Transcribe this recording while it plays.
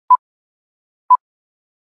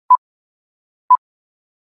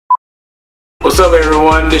What's up,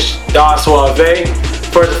 everyone? This is Don Suave.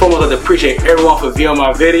 First and foremost, I'd like to appreciate everyone for viewing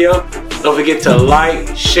my video. Don't forget to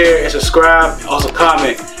like, share, and subscribe. Also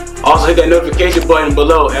comment. Also hit that notification button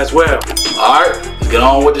below as well. Alright, let's get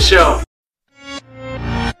on with the show.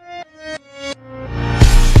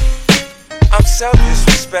 I'm so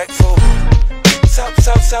disrespectful.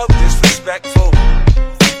 So disrespectful.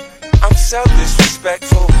 I'm so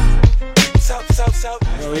disrespectful.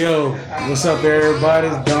 Yo, what's up, everybody?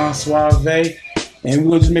 It's Don Suave, and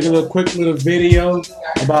we'll just make a quick video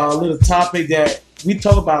about a little topic that we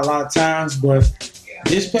talk about a lot of times, but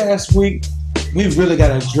this past week we really got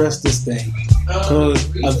to address this thing because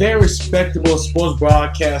a very respectable sports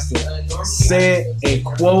broadcaster said a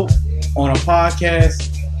quote on a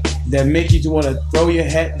podcast that makes you just want to throw your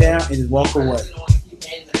hat down and just walk away.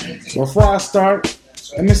 Before I start,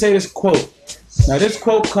 let me say this quote. Now, this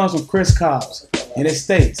quote comes from Chris Cobbs, and it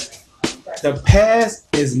states, "The past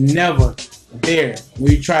is never there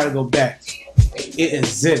when you try to go back. It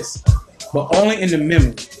exists, but only in the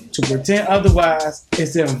memory. To pretend otherwise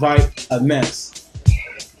is to invite a mess."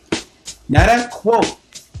 Now, that quote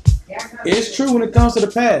is true when it comes to the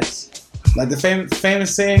past. Like the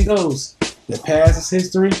famous saying goes, the past is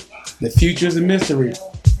history, the future is a mystery.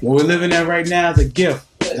 What we're living at right now is a gift.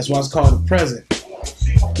 That's why it's called the present.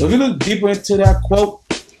 But if you look deeper into that quote,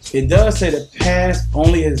 it does say the past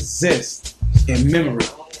only exists in memory.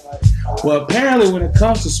 Well, apparently when it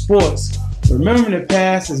comes to sports, remembering the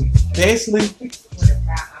past is basically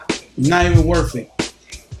not even worth it.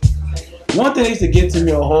 One thing that used to get to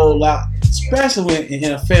me a whole lot, especially in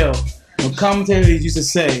NFL, when commentators used to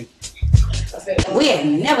say, "We have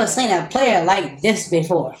never seen a player like this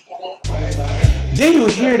before." Then you'll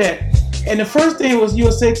hear that, and the first thing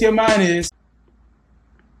you'll say to your mind is,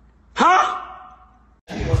 "Huh?"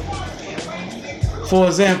 For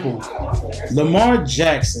example, Lamar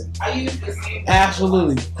Jackson,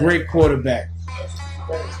 absolutely great quarterback.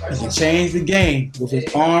 He can change the game with his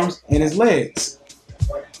arms and his legs.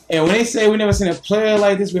 And when they say we never seen a player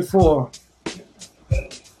like this before,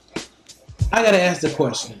 I gotta ask the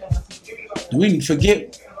question: do we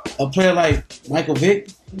forget a player like Michael Vick?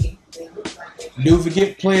 Do we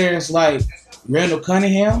forget players like Randall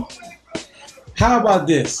Cunningham? How about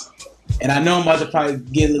this? And I know I'm about to probably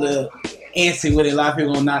get a little antsy with it. A lot of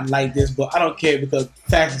people will not like this, but I don't care because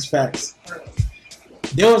facts is facts.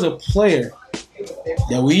 There was a player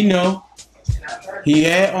that we know, he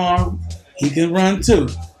had arm, he can run too.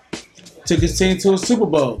 Took his team to a Super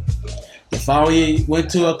Bowl. The following year, he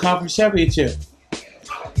went to a conference championship.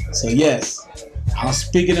 So yes, I'm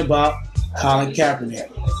speaking about Colin Kaepernick.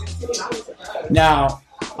 Now,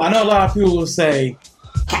 I know a lot of people will say,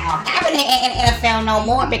 Kaepernick ain't in the NFL no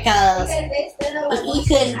more because he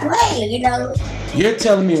couldn't play, you know. You're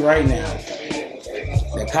telling me right now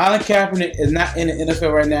that Colin Kaepernick is not in the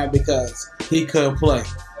NFL right now because he couldn't play.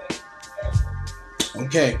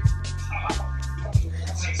 Okay.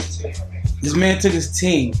 This man took his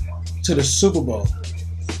team to the Super Bowl.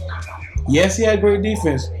 Yes, he had great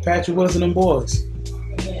defense, Patrick Wilson and boys.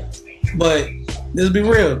 But let's be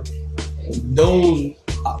real. Those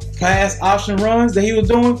pass option runs that he was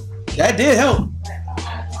doing, that did help.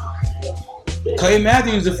 Clay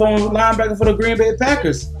Matthews, the former linebacker for the Green Bay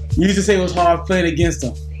Packers, used to say it was hard playing against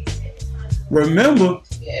him. Remember,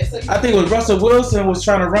 I think it was Russell Wilson was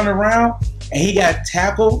trying to run around and he got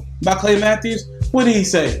tackled by Clay Matthews. What did he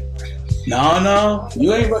say? No,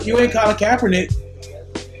 you ain't Colin Kaepernick.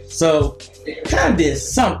 So, kind of did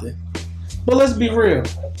something. But let's be real.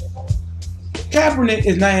 Kaepernick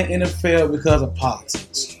is not in the NFL because of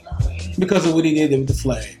politics. Because of what he did with the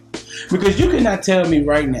flag. Because you cannot tell me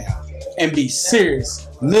right now and be serious.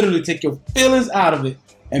 Literally take your feelings out of it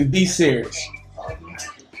and be serious.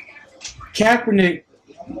 Kaepernick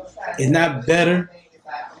is not better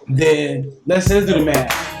than, let's do the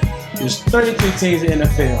math. There's 32 teams in the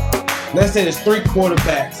NFL. Let's say there's 3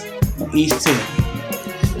 quarterbacks on each team.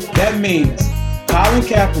 That means Colin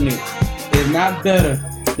Kaepernick is not better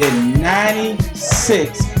than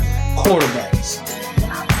 96 quarterbacks.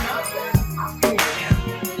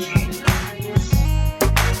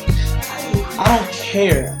 I don't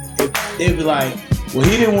care if they'd be like, well,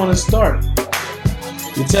 he didn't want to start.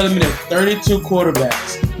 You're telling me that 32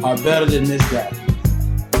 quarterbacks are better than this guy.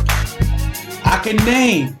 I can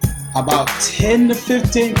name about 10 to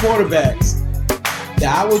 15 quarterbacks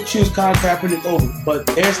that I would choose Colin Kaepernick over, but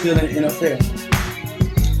they're still in the NFL.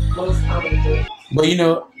 But you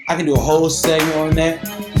know, I can do a whole segment on that.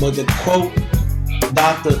 But the quote,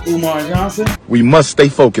 Dr. Umar Johnson. We must stay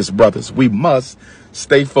focused, brothers. We must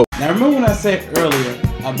stay focused. Now remember when I said earlier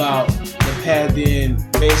about the past being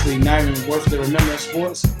basically not even worth the remember in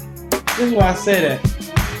sports? This is why I say that,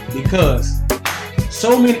 because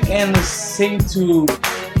so many analysts seem to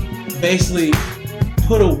basically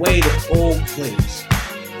put away the old players.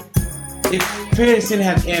 They appear to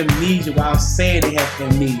have amnesia while saying they have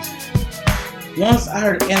amnesia. Once I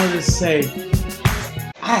heard analysts say,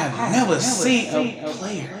 I have never seen a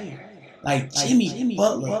player like Jimmy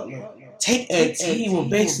Butler take a team with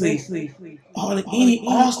basically any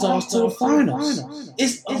All-Stars to the finals.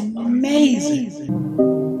 It's amazing.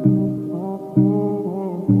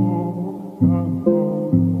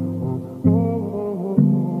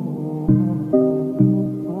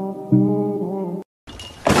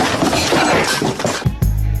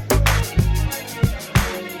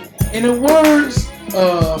 In the words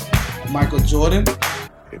of Michael Jordan,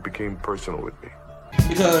 It became personal with me.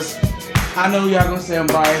 because I know y'all gonna say I'm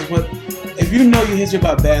biased, but if you know your history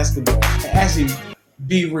about basketball, and actually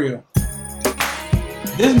be real,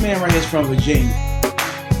 this man right here is from Virginia.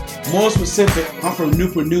 More specific, I'm from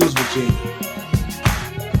Newport News, Virginia.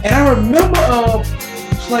 And I remember a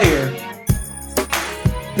player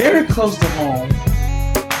very close to home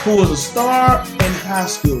who was a star in high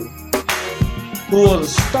school, who was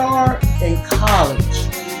a star in college,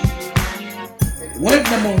 went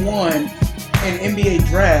 #1 in NBA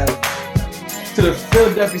draft to the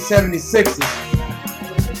Philadelphia 76ers,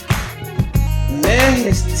 led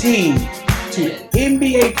his team to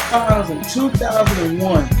NBA Finals in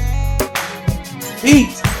 2001,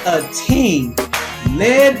 beat a team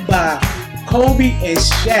led by Kobe and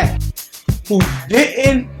Shaq, who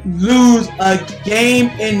didn't lose a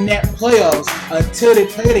game in that playoffs until they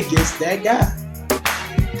played against that guy.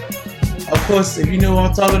 Of course, if you know what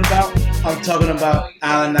I'm talking about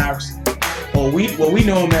Allen Iverson, or what we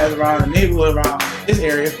know him as around the neighborhood around this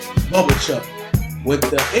area, Bubba Chuck. With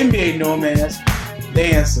the NBA know him as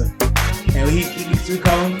Dancer, and we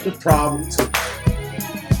call him the Problem too.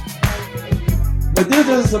 But this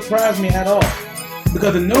doesn't surprise me at all,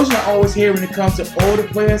 because the notion I always hear when it comes to older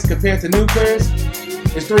players compared to new players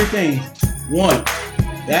is three things. One,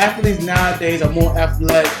 the athletes nowadays are more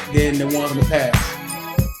athletic than the ones in the past.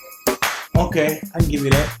 Okay, I can give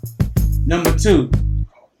you that. Number two,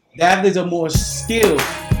 the athletes are more skilled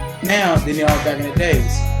now than they are back in the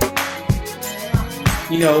days.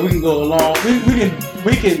 You know, we can go along. We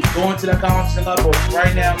can go into that conversation level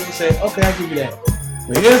right now. We can say, okay, I'll give you that.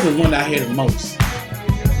 But here's the one I hear the most.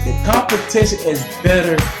 The competition is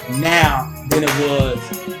better now than it was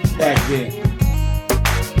back then.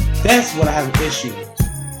 That's what I have an issue with.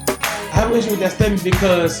 I have an issue with that statement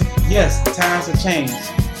because, yes, times have changed.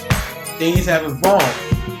 Things have evolved.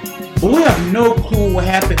 But we have no clue what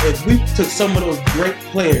happened if we took some of those great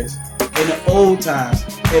players in the old times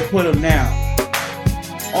and put them now.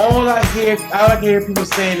 All I hear people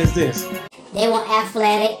saying is this. They were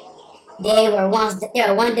athletic. They were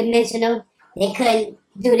one-dimensional. They couldn't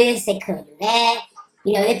do this. They couldn't do that.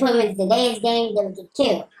 You know, they put them in today's game, they would get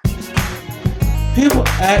killed. People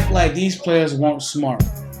act like these players weren't smart.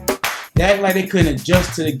 They act like they couldn't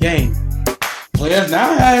adjust to the game. Players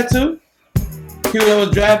now had to. People that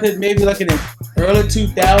was drafted maybe like in the early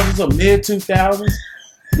 2000s or mid 2000s.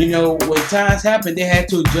 You know, when times happened, they had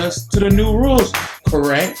to adjust to the new rules.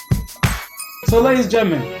 Correct? So, ladies and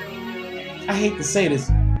gentlemen, I hate to say this.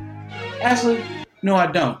 Actually, no, I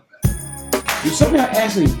don't. Do some of y'all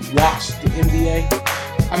actually watch the NBA?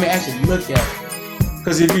 I mean, actually look at it.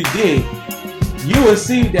 Because if you did, you will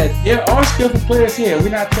see that there are skillful players here. We're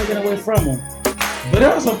not taking away from them. But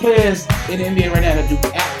there are some players in the NBA right now that do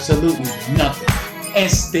absolutely nothing and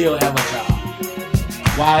still have a job.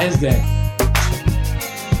 Why is that?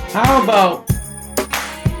 How about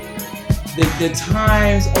the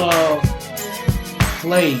times of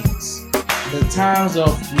plays, the times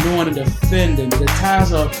of knowing and defending, the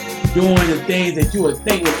times of doing the things that you would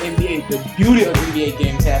think with NBA, the beauty of the NBA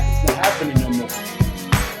games is not happening no more.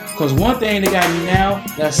 Because one thing they got now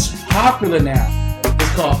that's popular now is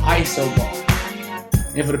called ISO ball.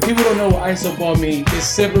 And for the people who don't know what ISO ball means, it's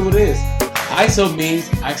simply what it is. ISO means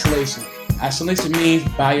isolation. Isolation means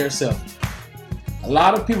by yourself. A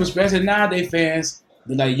lot of people, especially nowadays fans,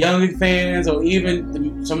 like younger fans or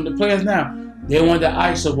even some of the players now, they want the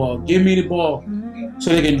ISO ball. Give me the ball so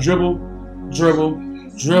they can dribble,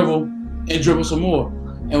 and dribble some more.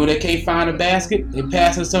 And when they can't find a basket, they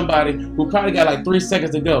pass to somebody who probably got like 3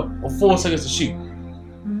 seconds to go or 4 seconds to shoot.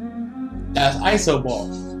 That's ISO ball.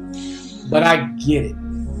 But I get it.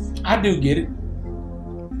 I do get it.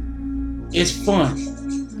 It's fun.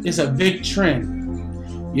 It's a big trend.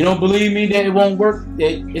 You don't believe me that it won't work?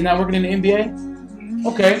 That it's not working in the NBA?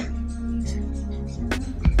 Okay.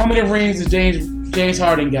 How many rings does James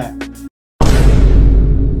Harden got?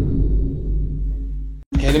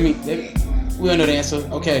 Okay, we don't know the answer.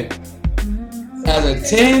 Okay. As a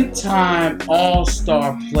 10-time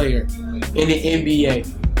All-Star player in the NBA,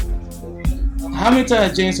 how many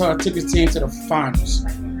times James Harden took his team to the finals?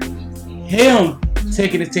 Him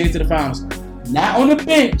taking his team to the finals. Not on the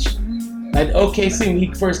bench, like OKC when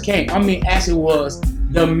he first came. I mean, actually was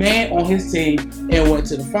the man on his team and went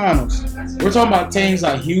to the finals. We're talking about teams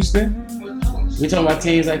like Houston. We're talking about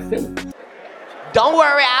teams like Philly. Don't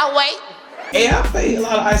worry, I'll wait. Hey, I play a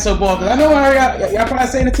lot of ISO ball because I know y'all probably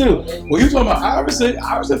saying it too. Well, you talking about Iverson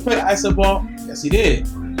played ISO ball? Yes, he did.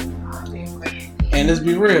 And let's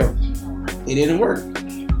be real, it didn't work.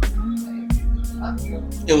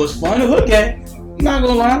 It was fun to look at. I'm not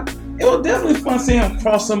gonna lie. It was definitely fun seeing him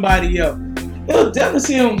cross somebody up. It was definitely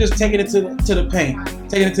seeing him just taking it to the paint,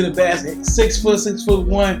 taking it to the basket.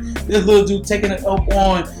 6'1". This little dude taking it up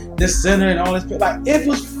on the center and all this. Like, it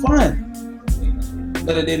was fun,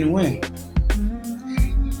 but it didn't win.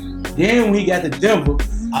 Then when he got to Denver,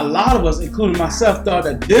 a lot of us, including myself, thought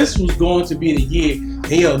that this was going to be the year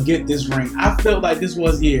he'll get this ring. I felt like this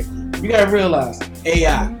was the year. You gotta realize,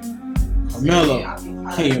 AI, Carmelo,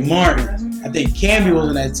 Kenyon Martin, I think Camby was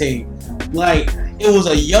on that team. Like, it was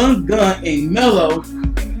a young gun in Melo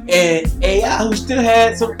and AI who still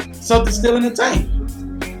had something still in the tank.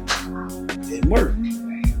 It didn't work.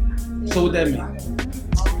 So what that mean?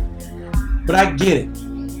 But I get it.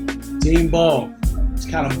 Team ball. It's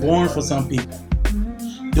kind of boring for some people.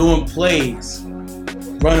 Doing plays,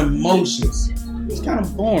 running motions. It's kind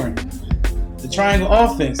of boring. The triangle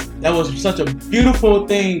offense, that was such a beautiful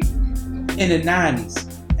thing in the 90s.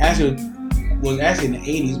 Actually, was actually in the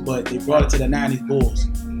 80s, but they brought it to the 90s Bulls.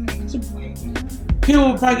 So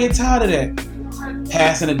people would probably get tired of that.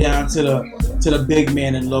 Passing it down to the big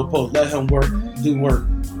man in the low post. Let him do work.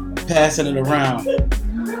 Passing it around.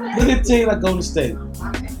 Look at a team like Golden State.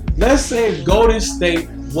 Let's say Golden State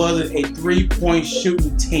wasn't a three-point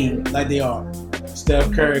shooting team like they are.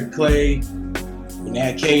 Steph Curry, Clay, and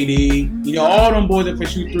that KD, all them boys that can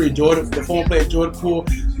shoot three. Jordan, the former player Jordan Poole.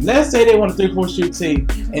 Let's say they want a three-point shooting team,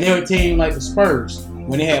 and they were a team like the Spurs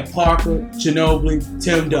when they had Parker, Ginobili,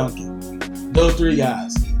 Tim Duncan. Those three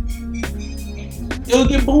guys. It would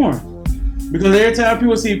get boring because every time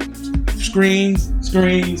people see screens,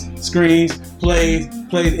 plays,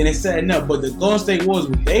 and it's setting up. But the Golden State Warriors,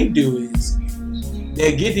 what they do is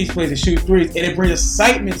they get these plays and shoot threes, and it brings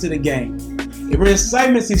excitement to the game. It brings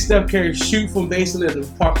excitement to see Steph Curry shoot from basically the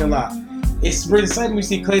parking lot. It brings excitement to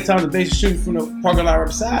see Klay Thompson basically shoot from the parking lot right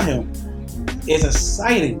beside him. It's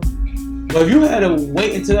exciting. But if you had to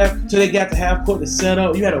wait until they got to half court to set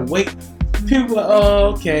up, you had to wait. People were,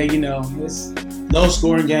 okay, it's low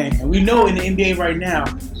scoring game. And we know in the NBA right now,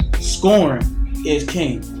 scoring is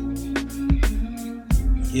king.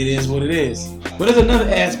 It is what it is. But there's another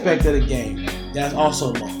aspect of the game that's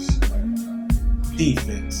also lost.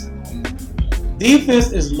 Defense.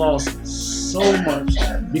 Defense is lost so much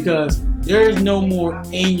because there is no more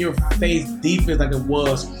in-your-face defense like it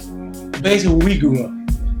was basically when we grew up.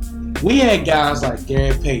 We had guys like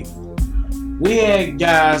Gary Payton. We had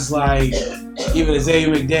guys like even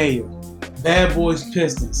Xavier McDaniel, Bad Boys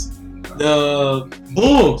Pistons, the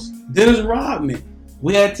Bulls, Dennis Rodman.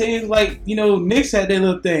 We had teams like, Knicks had their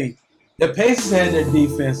little thing. The Pacers had their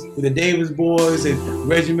defense with the Davis boys and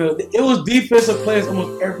Reggie Miller. It was defensive players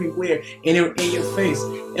almost everywhere, and they were in your face.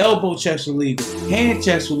 Elbow checks were legal. Hand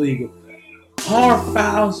checks were legal. Hard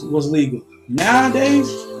fouls was legal.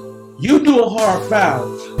 Nowadays, you do a hard foul,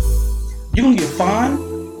 you can get fined,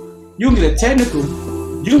 you can get a technical,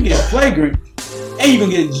 you can get flagrant, and you can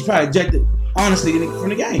get probably ejected, honestly, from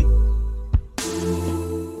the game.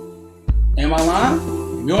 Am I lying?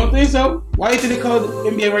 If you don't think so, why do you think they call the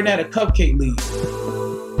NBA right now the Cupcake League?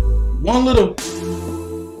 One little,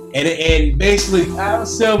 and basically Adam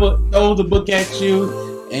Silver throws the book at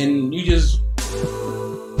you, and you just,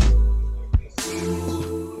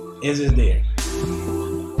 it's just there.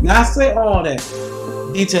 Now I say all that,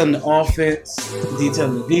 detailing the offense,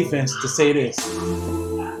 detailing the defense, to say this.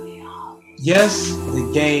 Yes,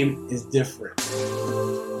 the game is different,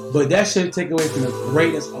 but that shouldn't take away from the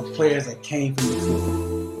greatness of players that came from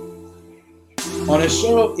before. On the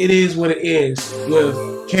show, It Is What It Is with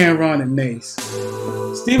Cameron and Mace.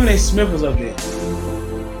 Stephen A. Smith was up there,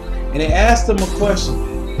 and they asked him a question: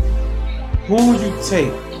 who would you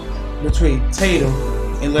take between Tatum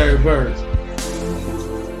and Larry Bird?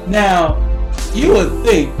 Now, you would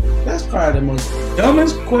think that's probably the most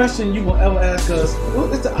dumbest question you will ever ask us.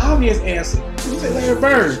 Well, it's the obvious answer. You say Larry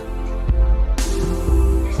Bird.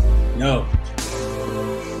 No.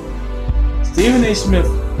 Stephen A. Smith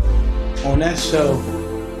on that show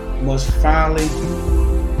most finally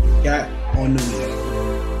got on the wheel.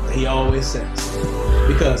 that he always says.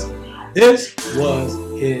 Because this was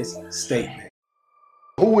his statement.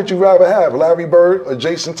 Who would you rather have, Larry Bird or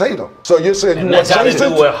Jaysom Tatum? So you're saying you want Jayson? That's got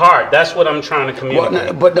to do with heart. That's what I'm trying to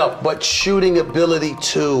communicate. But shooting ability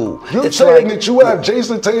too. You're saying that you have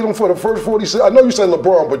Jayson Tatum for the first 46. I know you said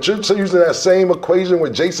LeBron, but you're using that same equation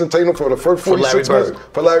with Jayson Tatum for the first 46 minutes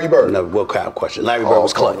for Larry Bird. No, what kind of question? Larry Bird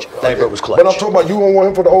was clutch. Larry Bird was clutch. But I'm talking about you don't want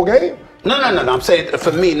him for the whole game? No. I'm saying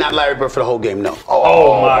for me, not Larry Bird for the whole game. No.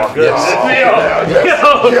 Oh my goodness.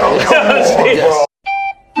 Yo,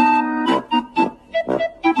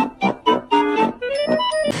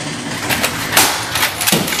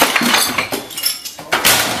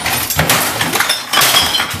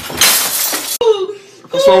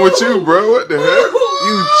 What's wrong with you, bro? What the heck?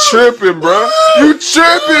 You tripping, bro? You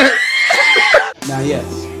tripping? Now, yes,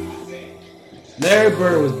 Larry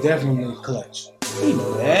Bird was definitely clutch. We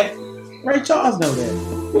know that. Ray Charles know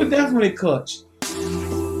that. He was definitely clutch.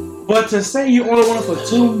 But to say you only want him for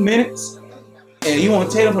 2 minutes and you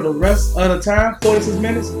want Tatum for the rest of the time, 46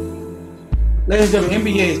 minutes, ladies and gentlemen,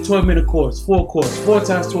 NBA is 12-minute quarters, 4 quarters, 4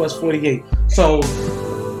 times 12 is 48. So,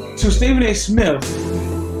 to Stephen A. Smith,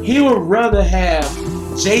 he would rather have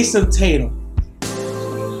Jaysom Tatum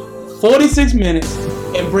 46 minutes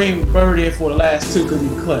and bring Bird in for the last 2 because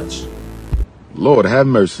he's clutch. Lord have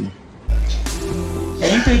mercy.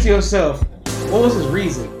 And you think to yourself, what was his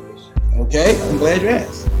reason? Okay, I'm glad you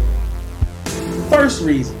asked. First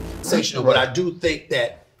reason. Sensational, but I do think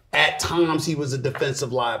that at times he was a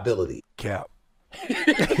defensive liability. Cap.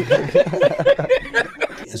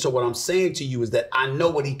 And so what I'm saying to you is that I know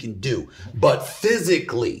what he can do, but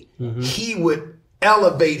physically, he would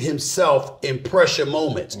elevate himself in pressure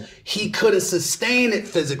moments. He couldn't sustain it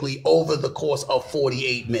physically over the course of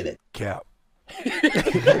 48 minutes. Cap.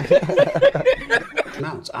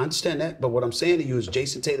 No, I understand that, but what I'm saying to you is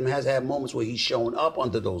Jayson Tatum has had moments where he's shown up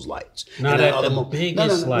under those lights. Not and at the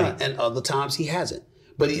biggest light. And other times he hasn't.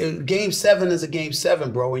 But Game 7 is a Game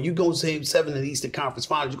 7, bro. And you go Game 7 in the Eastern Conference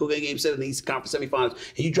Finals, you go Game 7 in the Eastern Conference Semifinals,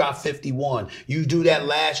 and you drop 51. You do that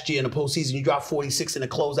last year in the postseason, you drop 46 in the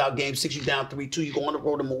closeout Game 6, you down 3-2, you go on the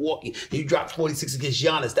road to Milwaukee, and you drop 46 against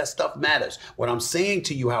Giannis. That stuff matters. What I'm saying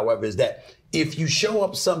to you, however, is that if you show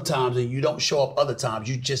up sometimes and you don't show up other times,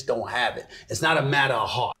 you just don't have it. It's not a matter of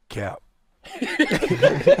heart. Cap.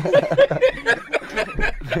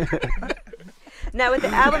 Now with the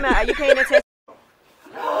album out, are you paying attention?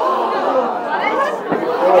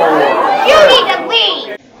 You need to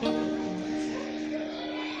leave.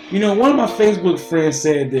 You know, one of my Facebook friends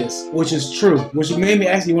said this, which is true, which made me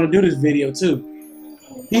actually want to do this video too.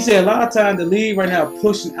 He said a lot of times the league right now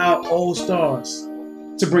pushing out old stars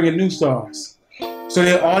to bring in new stars. So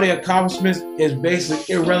that all their accomplishments is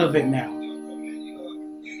basically irrelevant now.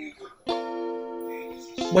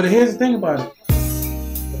 But here's the thing about it.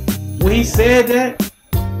 When he said that,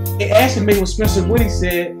 it actually made what Spencer Whitty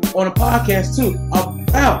said on a podcast too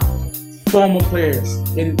about former players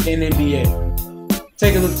in NBA.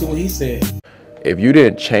 Take a look to what he said. If you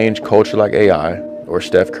didn't change culture like AI or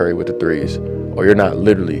Steph Curry with the threes, or you're not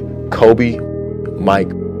literally Kobe,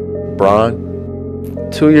 Mike, Bron,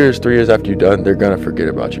 2 years, 3 years after you're done, they're going to forget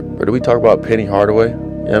about you. Or do we talk about Penny Hardaway? You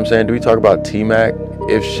know what I'm saying? Do we talk about T-Mac?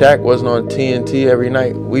 If Shaq wasn't on TNT every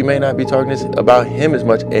night, we may not be talking about him as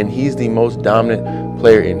much, and he's the most dominant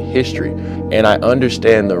player in history. And I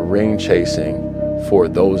understand the ring chasing for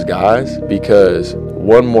those guys, because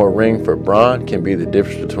one more ring for Bron can be the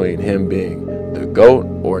difference between him being the GOAT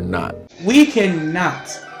or not. We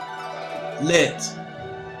cannot let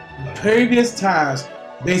previous times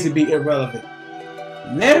basically be irrelevant.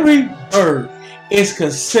 Larry Bird is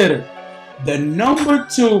considered the number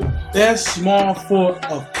 2 best small forward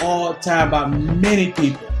of all time by many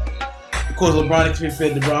people. Of course, LeBron is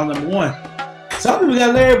 5th, LeBron number 1. Some people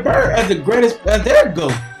got Larry Bird as the greatest, as their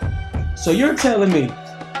GOAT. So you're telling me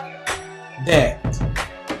that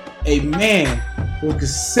a man who is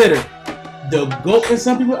considered the GOAT in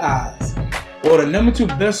some people's eyes, or the number 2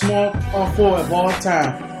 best small forward of all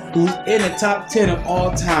time, who's in the top 10 of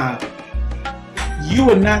all time, you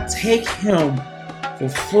would not take him for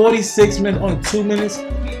 46 minutes, only 2 minutes,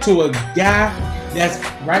 to a guy that's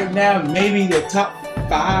right now maybe the top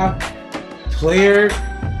 5 player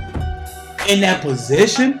in that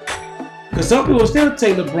position? Because some people still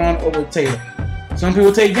take LeBron over Tatum. Some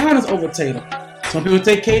people take Giannis over Tatum. Some people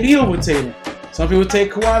take KD over Tatum. Some people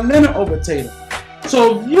take Kawhi Leonard over Tatum.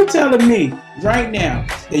 So if you're telling me right now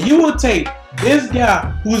that you will take this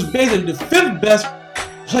guy who's basically the 5th best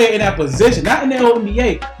player in that position, not in the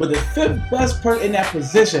NBA, but the 5th best person in that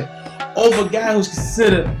position, over a guy who's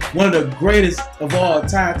considered one of the greatest of all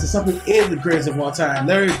time, to some people is the greatest of all time,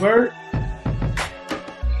 Larry Bird,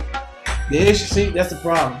 The issue, see, that's the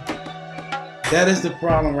problem. That is the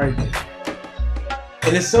problem right there.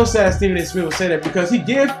 And it's so sad Stephen A. Smith will say that because he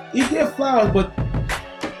give flowers, but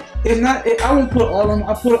it's not. I won't put all of them.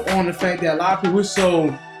 I put it on the fact that a lot of people are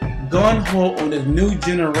so gun ho on this new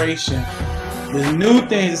generation, the new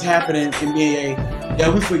things that's happening in NBA,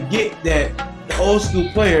 that we forget that the old school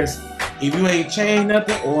players, if you ain't changed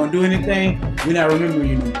nothing or do anything, we not remember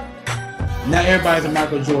you anymore. Not everybody's a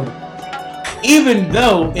Michael Jordan. Even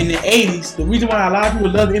though in the 80s, the reason why a lot of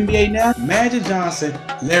people love the NBA now, Magic Johnson,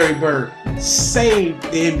 Larry Bird saved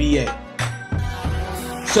the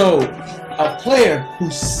NBA. So a player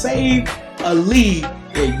who saved a league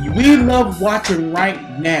that we love watching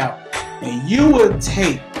right now, and you would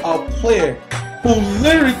take a player who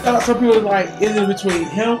literally thought some people were like, is it between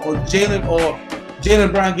him or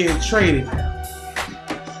Jaylen Brown getting traded?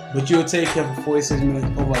 But you'll take him for 46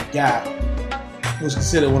 minutes over a guy who's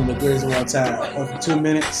considered one of the greatest of all time. Or for 2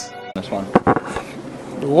 minutes. That's fine.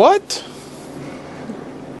 What?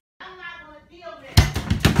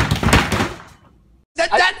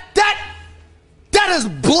 That is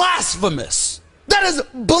blasphemous. That is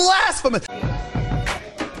blasphemous.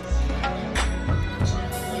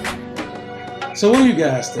 So what do you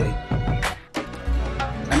guys think?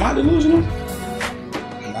 Am I delusional?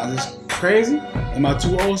 Am I just crazy? Am I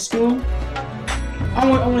too old school? I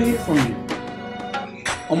want to hear from you.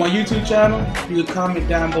 On my YouTube channel, you can comment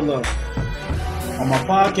down below. On my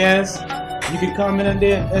podcast, you can comment in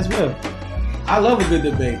there as well. I love a good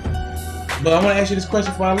debate. But I want to ask you this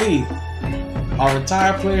question before I leave. Are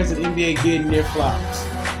retired players in the NBA getting their flowers?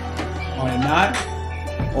 Are they not?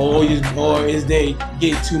 Or is they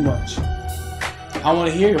getting too much? I want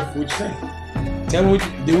to hear what you think. Tell me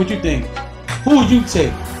what you think. Who would you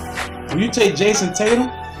take? Would you take Jaysom Tatum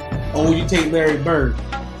or would you take Larry Bird?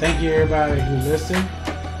 Thank you everybody who listened.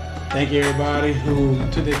 Thank you everybody who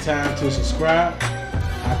took their time to subscribe.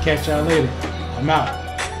 I'll catch y'all later. I'm out.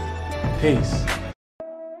 Peace.